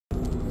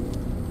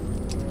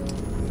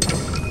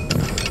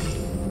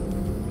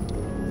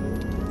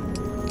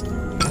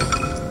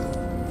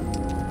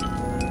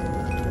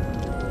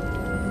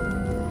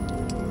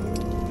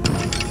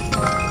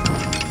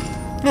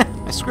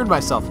screwed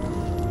myself.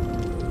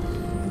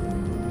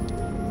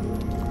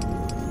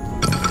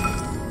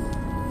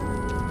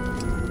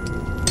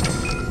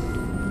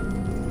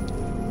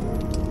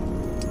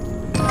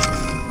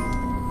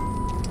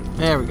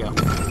 There we go.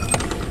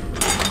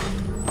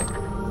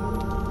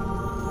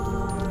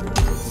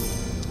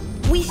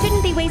 We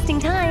shouldn't be wasting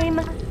time.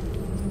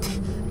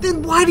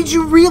 Then why did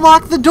you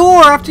relock the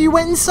door after you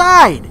went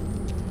inside?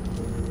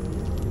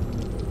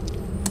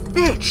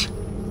 Bitch!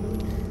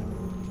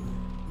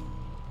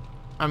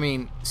 I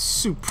mean,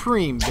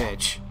 supreme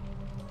bitch.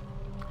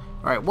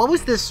 Alright, what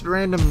was this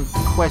random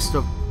quest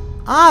of...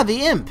 Ah,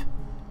 the imp!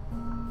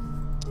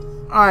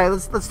 Alright,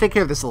 let's take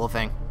care of this little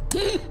thing.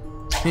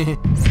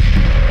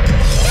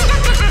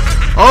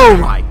 Oh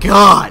my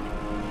god!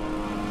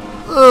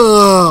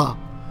 Ugh!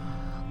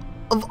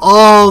 Of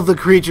all the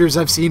creatures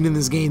I've seen in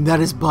this game,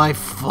 that is by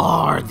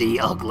far the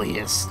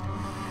ugliest.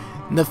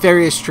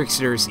 Nefarious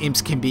tricksters,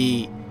 imps can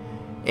be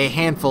a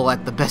handful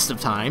at the best of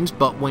times,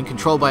 but when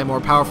controlled by a more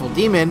powerful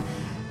demon,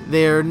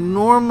 their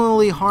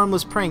normally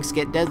harmless pranks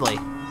get deadly.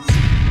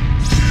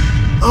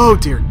 Oh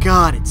dear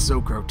god, it's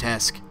so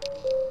grotesque.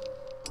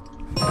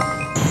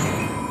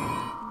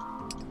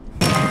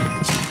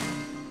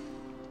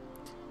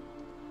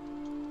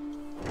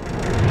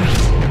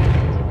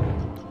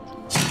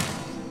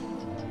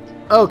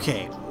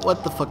 Okay,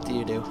 what the fuck do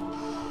you do?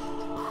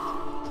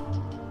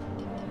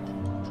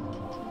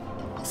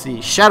 Let's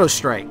see, Shadow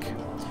Strike.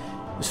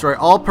 Destroy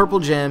all purple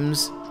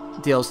gems,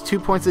 deals 2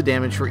 points of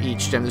damage for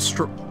each gem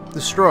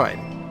destroyed.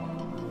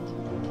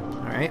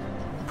 Alright,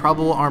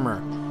 probable armor.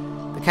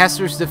 The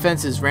caster's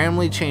defense is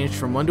randomly changed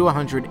from 1 to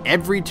 100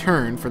 every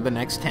turn for the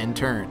next 10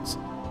 turns.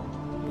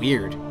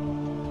 Weird.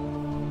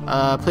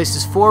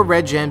 Places 4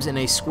 red gems in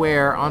a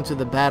square onto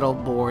the battle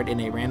board in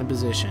a random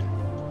position.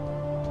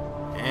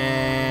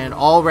 And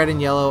all red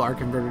and yellow are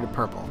converted to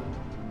purple.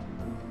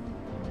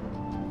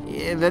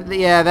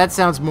 Yeah, that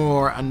sounds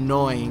more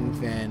annoying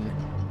than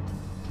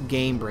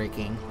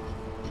game-breaking.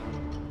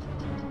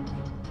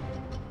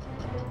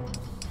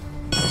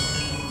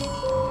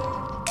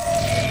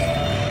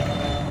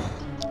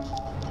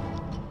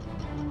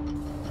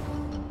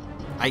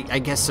 I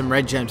guess some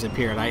red gems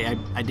appeared. I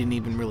didn't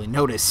even really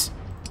notice.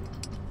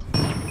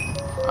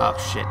 Oh,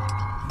 shit.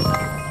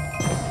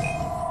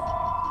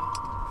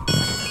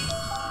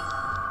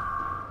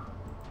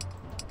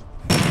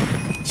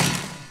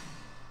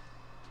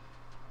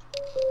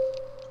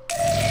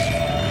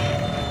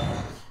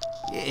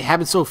 It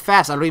happened so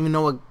fast, I don't even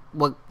know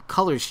what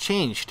colors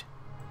changed.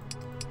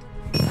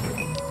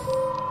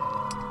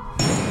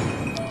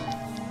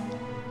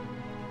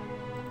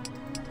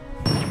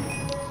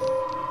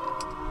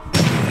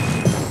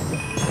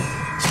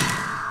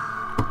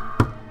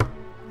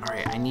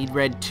 Alright, I need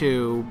red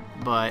too,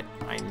 but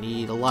I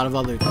need a lot of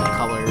other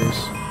colors.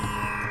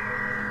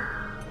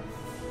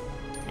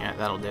 Yeah,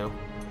 that'll do.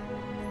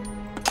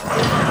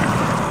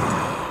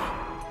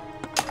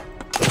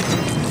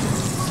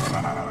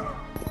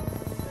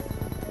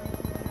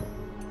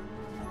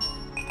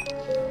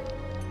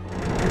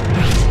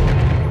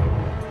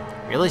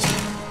 Really? I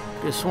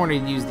could have sworn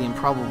he'd use the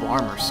improbable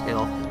armor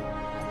skill.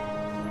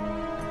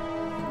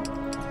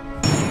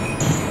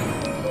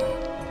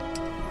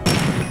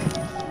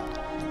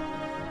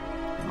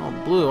 Oh,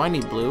 blue. I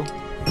need blue.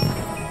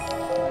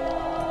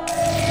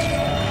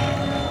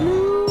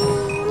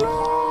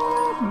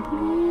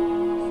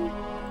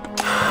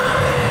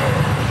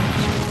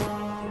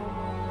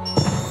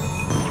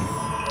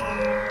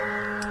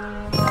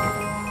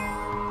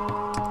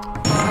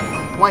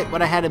 Quite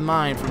what I had in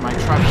mind for my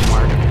tribal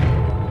mark.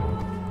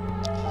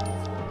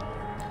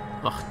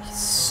 Ugh, he's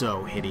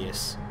so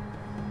hideous.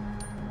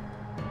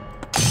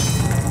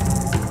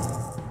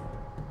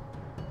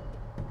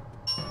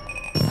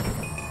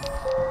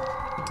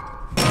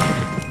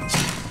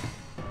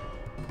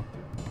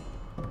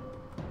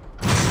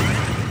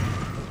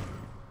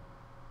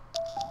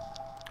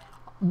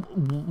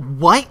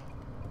 What?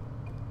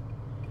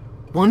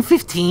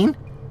 115?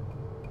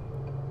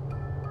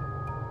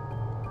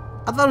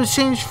 I thought it was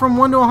changed from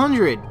 1 to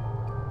 100.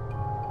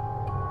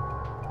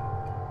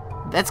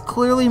 That's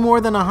clearly more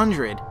than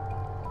 100.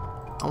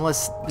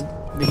 Unless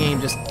the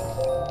game just...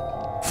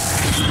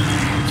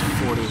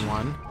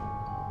 41.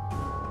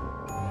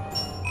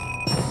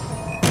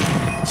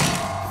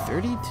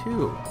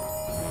 32.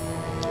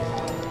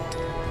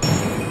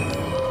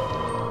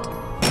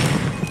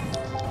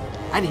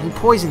 I didn't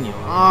poison you.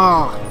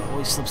 Oh, it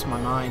always slips my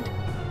mind.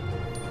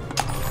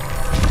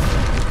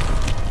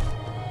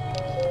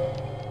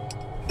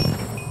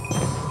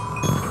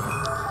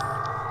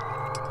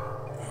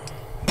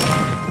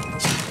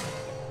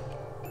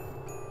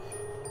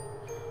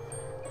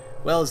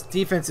 Well, his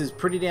defense is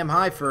pretty damn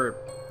high for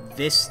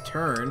this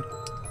turn.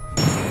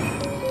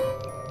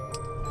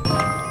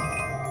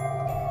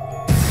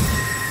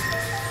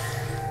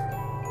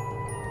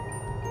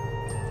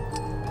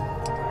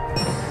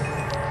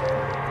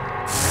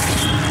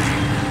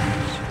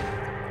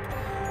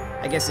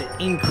 I guess it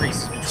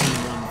increases between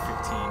 1 and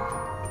 15.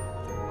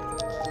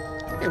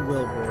 I think I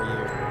will roll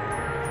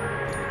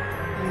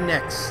you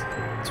next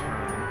turn.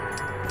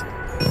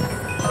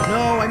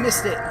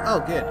 missed it.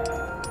 Oh, good.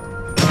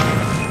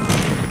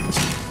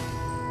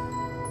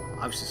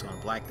 I was just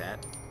gonna black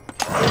that.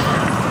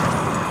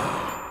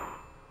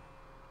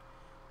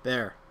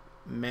 There.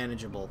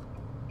 Manageable.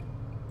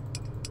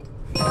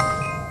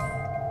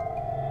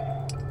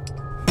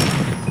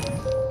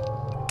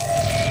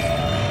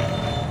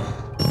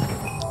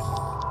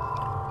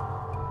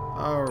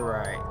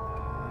 Alright.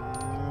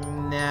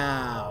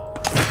 Now.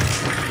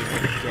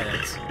 Get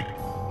it.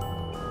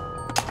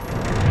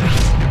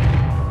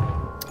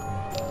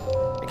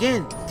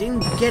 Again,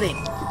 didn't get it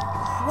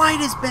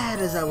quite as bad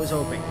as I was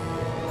hoping.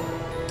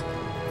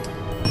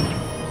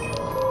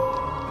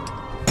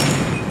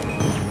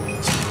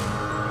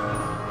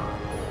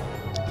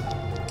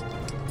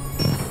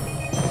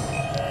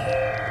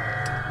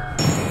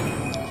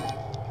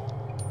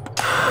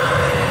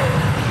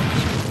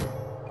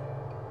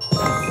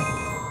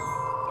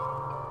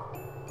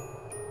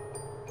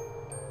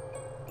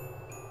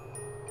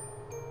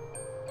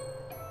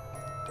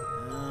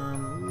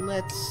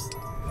 Let's...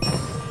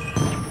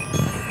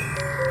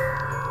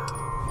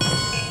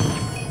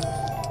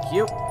 Thank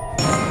you.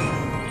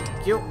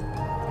 Thank you.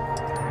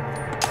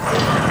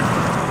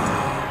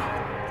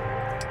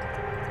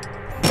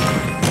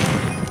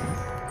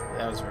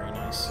 That was very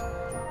nice.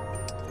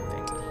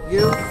 Thank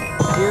you.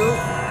 Thank you.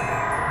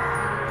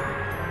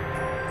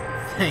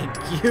 Thank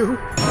you.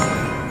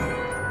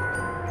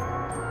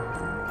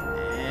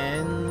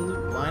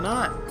 And why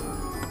not?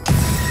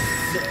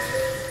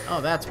 Oh,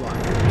 that's why.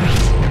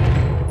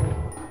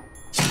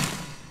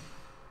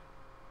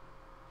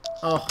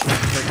 Oh, it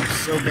hurt you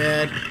so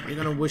bad. You're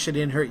gonna wish it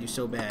didn't hurt you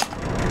so bad.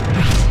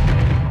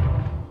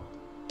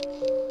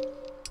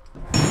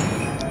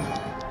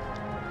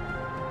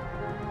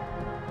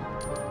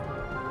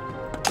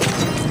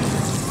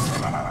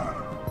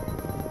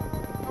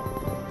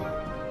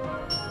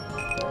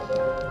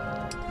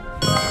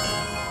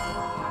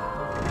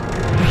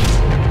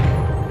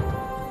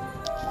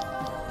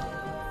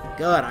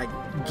 God, I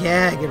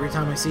gag every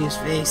time I see his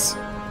face.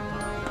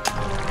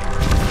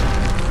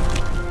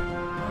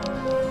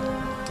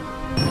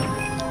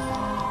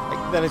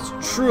 That it's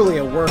truly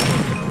a work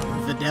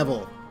of the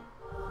devil,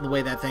 the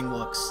way that thing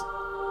looks.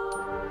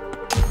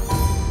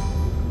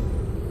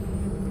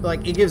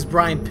 Like, it gives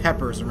Brian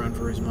Peppers a run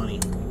for his money.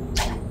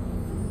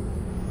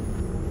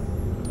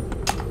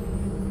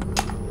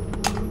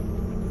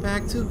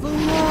 Back to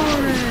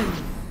Valoran!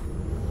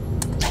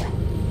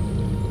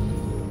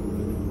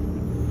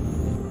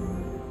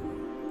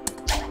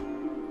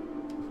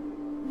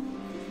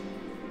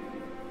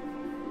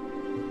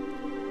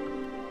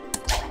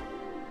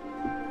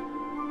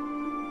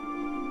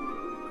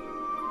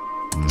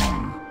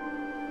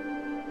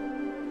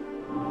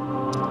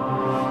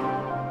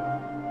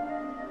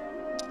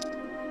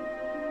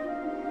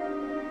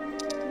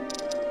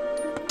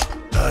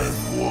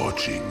 I'm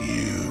watching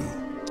you.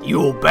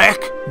 You're back,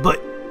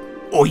 but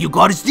all you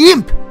got is the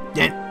imp.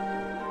 Then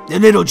the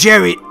little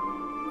Jerry.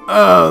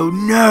 Oh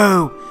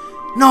no,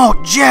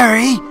 not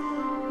Jerry.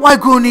 Why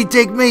couldn't he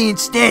take me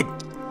instead?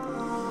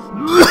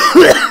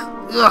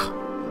 Ugh,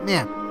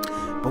 man.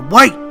 But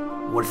wait,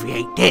 what if he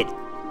ain't dead?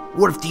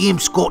 What if the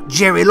imp's got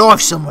Jerry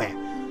alive somewhere?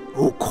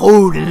 All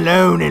cold and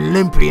alone and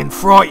limpy and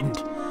frightened.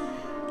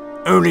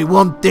 Only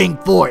one thing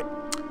for it.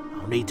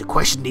 I'll need to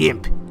question the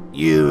imp.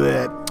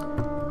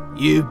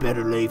 You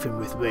better leave him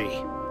with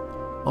me.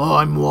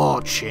 I'm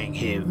watching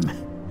him.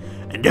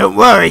 And don't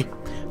worry,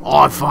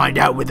 I'll find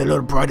out where the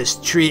little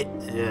brightest tree...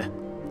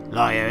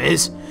 liar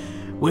is.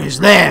 Where his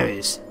lair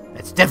is.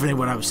 That's definitely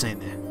what I was saying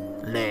there.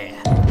 Lair.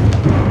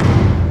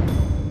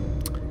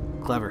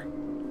 Clever.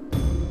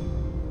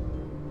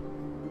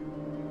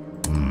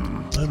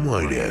 I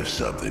might have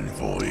something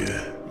for you.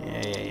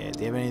 Yeah. Do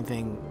you have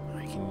anything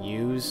I can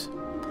use?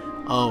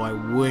 Oh, I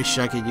wish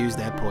I could use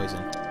that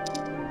poison.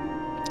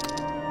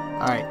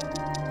 Alright.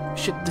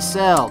 Ship to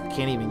sell.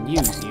 Can't even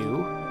use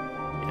you.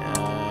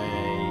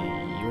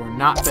 You are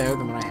not better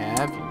than what I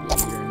have.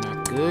 You're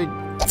not good.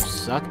 You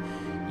suck.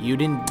 You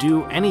didn't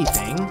do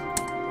anything.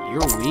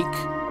 You're weak.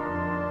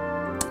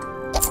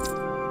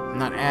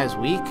 Not as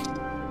weak.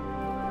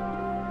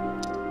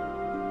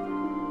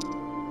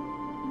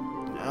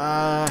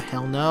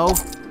 Hell no.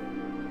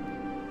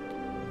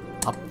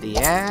 Up the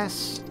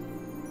ass.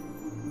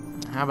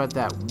 How about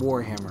that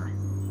Warhammer?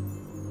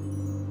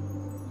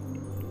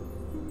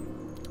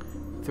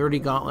 30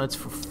 gauntlets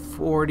for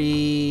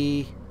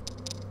 40.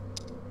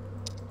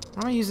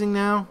 What am I using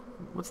now?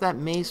 What's that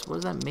mace? What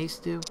does that mace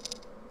do?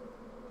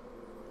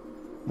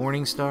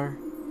 Morningstar.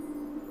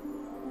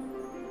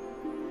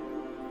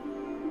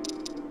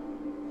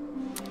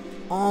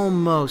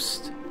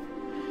 Almost.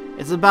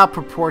 It's about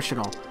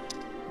proportional.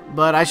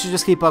 But I should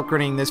just keep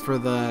upgrading this for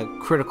the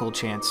critical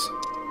chance.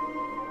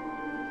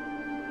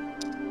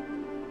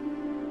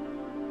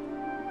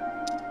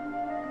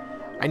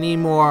 I need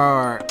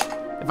more...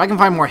 If I can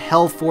find more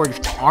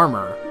Hell-Forged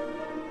armor,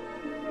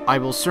 I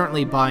will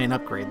certainly buy and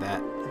upgrade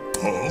that.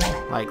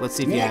 Huh? Like, let's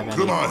see if you have What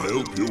any. can I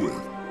help you with?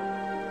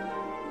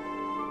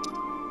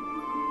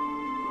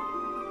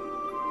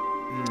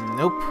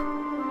 Nope.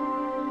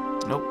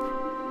 Nope.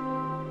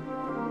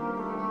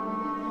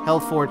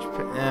 Hellforge.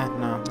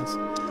 No.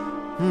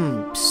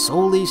 That's,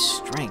 solely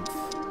strength.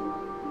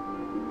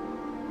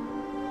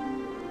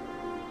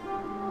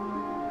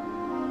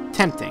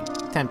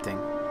 Tempting.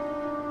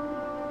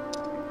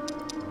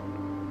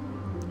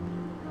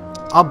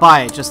 I'll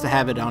buy it just to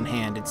have it on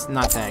hand. It's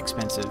not that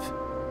expensive.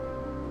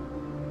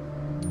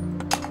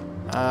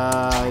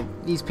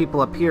 These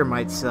people up here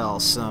might sell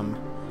some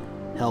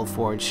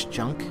Hellforge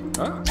junk.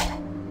 Huh?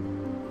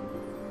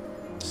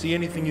 See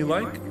anything you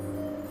like?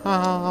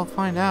 I'll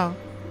find out.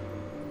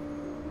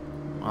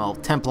 Well,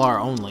 Templar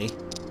only.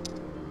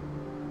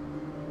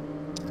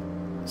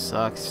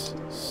 Sucks.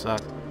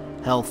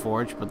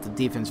 Hellforge, but the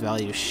defense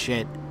value is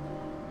shit.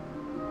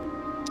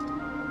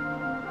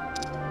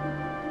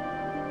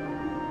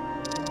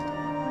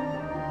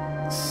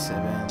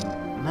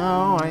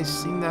 No, I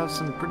seem to have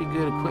some pretty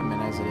good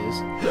equipment as it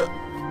is.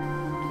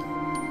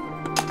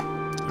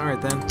 Alright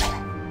then.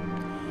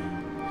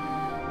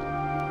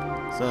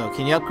 So,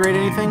 can you upgrade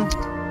anything?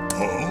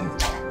 Huh?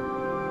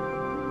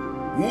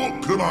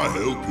 What can I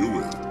help you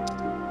with?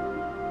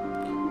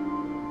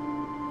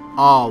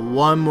 Oh,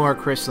 one more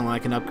crystal and I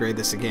can upgrade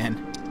this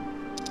again.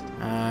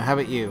 How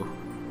about you?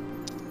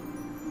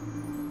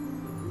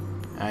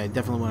 I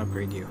definitely want to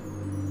upgrade you.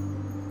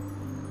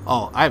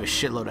 Oh, I have a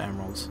shitload of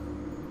emeralds.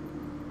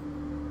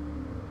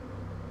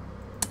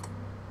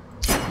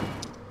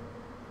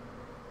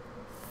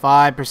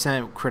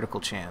 %5 critical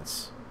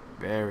chance.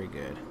 Very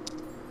good.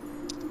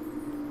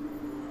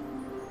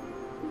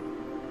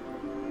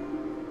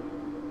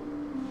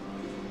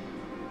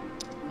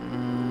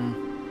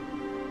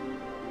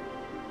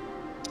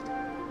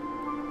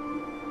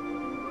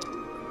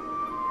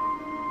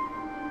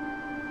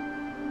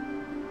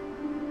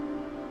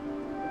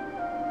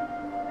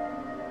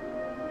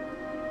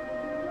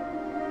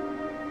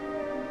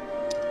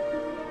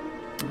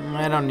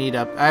 I don't need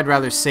up. I'd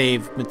rather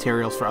save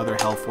materials for other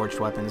Hellforged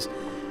weapons.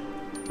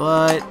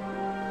 But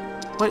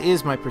what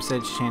is my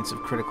percentage chance of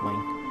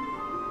criticaling?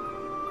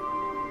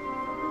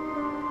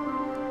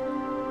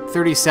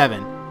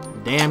 37.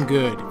 Damn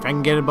good. If I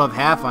can get above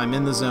half, I'm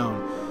in the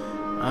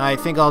zone. I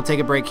think I'll take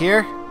a break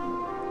here.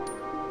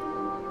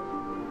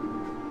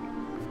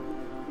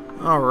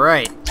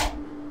 Alright.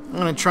 I'm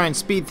going to try and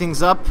speed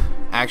things up,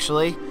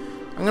 actually.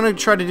 I'm going to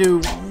try to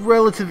do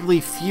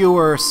relatively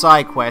fewer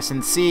side quests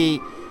and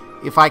see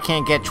if I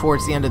can't get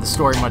towards the end of the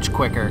story much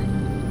quicker.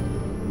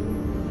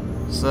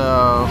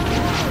 So,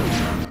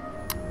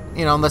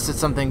 you know, unless it's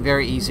something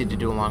very easy to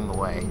do along the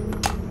way.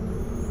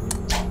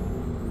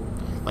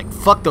 Like,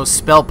 fuck those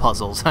spell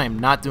puzzles. I am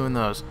not doing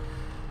those.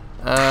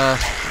 But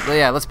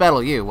yeah, let's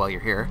battle you while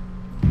you're here.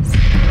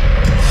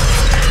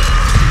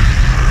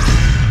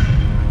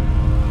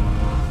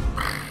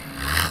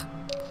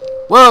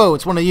 Whoa,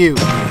 it's one of you.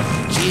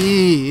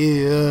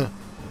 Gee.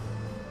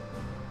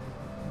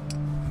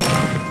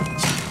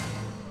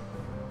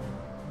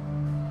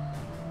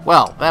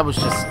 Well, that was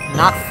just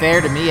not fair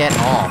to me at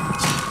all.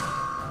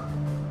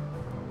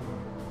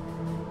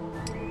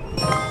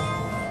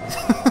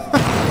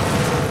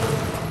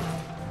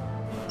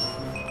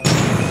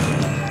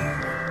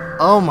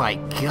 Oh my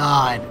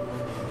god.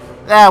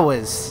 That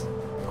was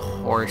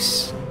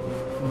horse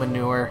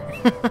manure.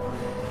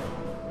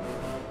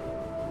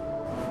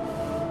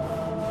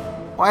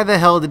 Why the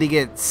hell did he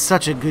get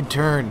such a good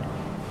turn?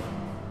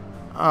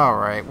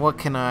 Alright, what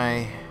can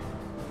I...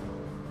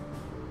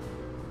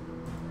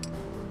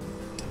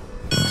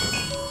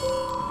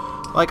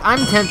 Like,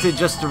 I'm tempted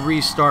just to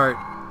restart.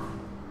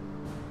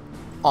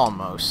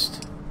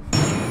 Almost.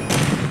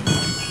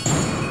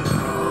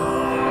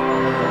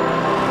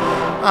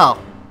 Well,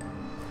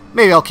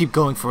 maybe I'll keep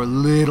going for a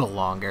little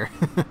longer.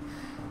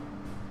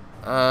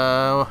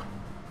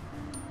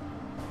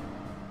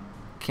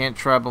 Can't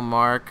tribal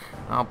mark.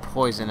 I'll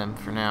poison him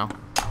for now.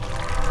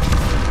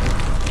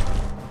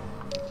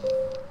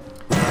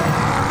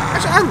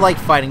 Actually, I like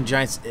fighting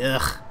giants.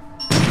 Ugh.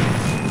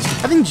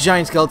 I think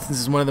giant skeletons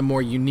is one of the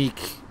more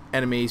unique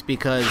enemies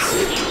because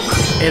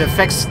it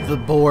affects the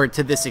board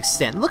to this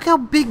extent. Look how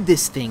big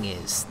this thing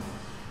is.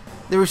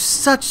 There is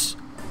such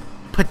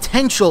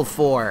potential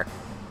for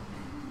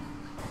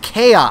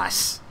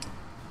chaos.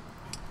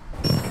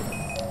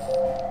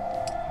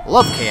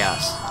 Love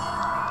chaos.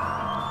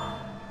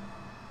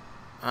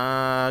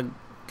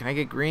 Can I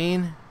get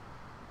green?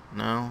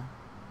 No.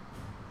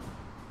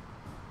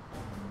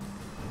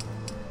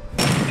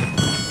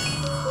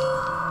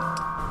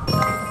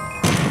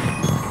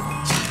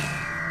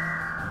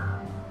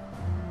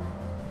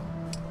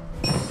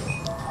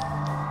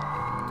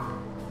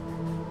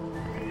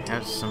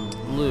 Have some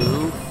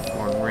blue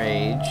for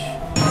rage.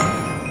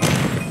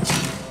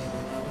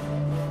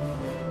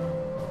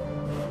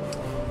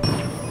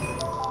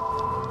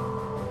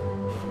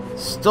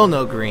 Still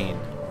no green.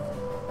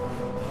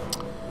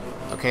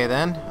 Okay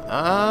then.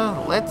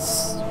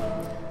 Let's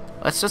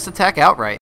just attack outright.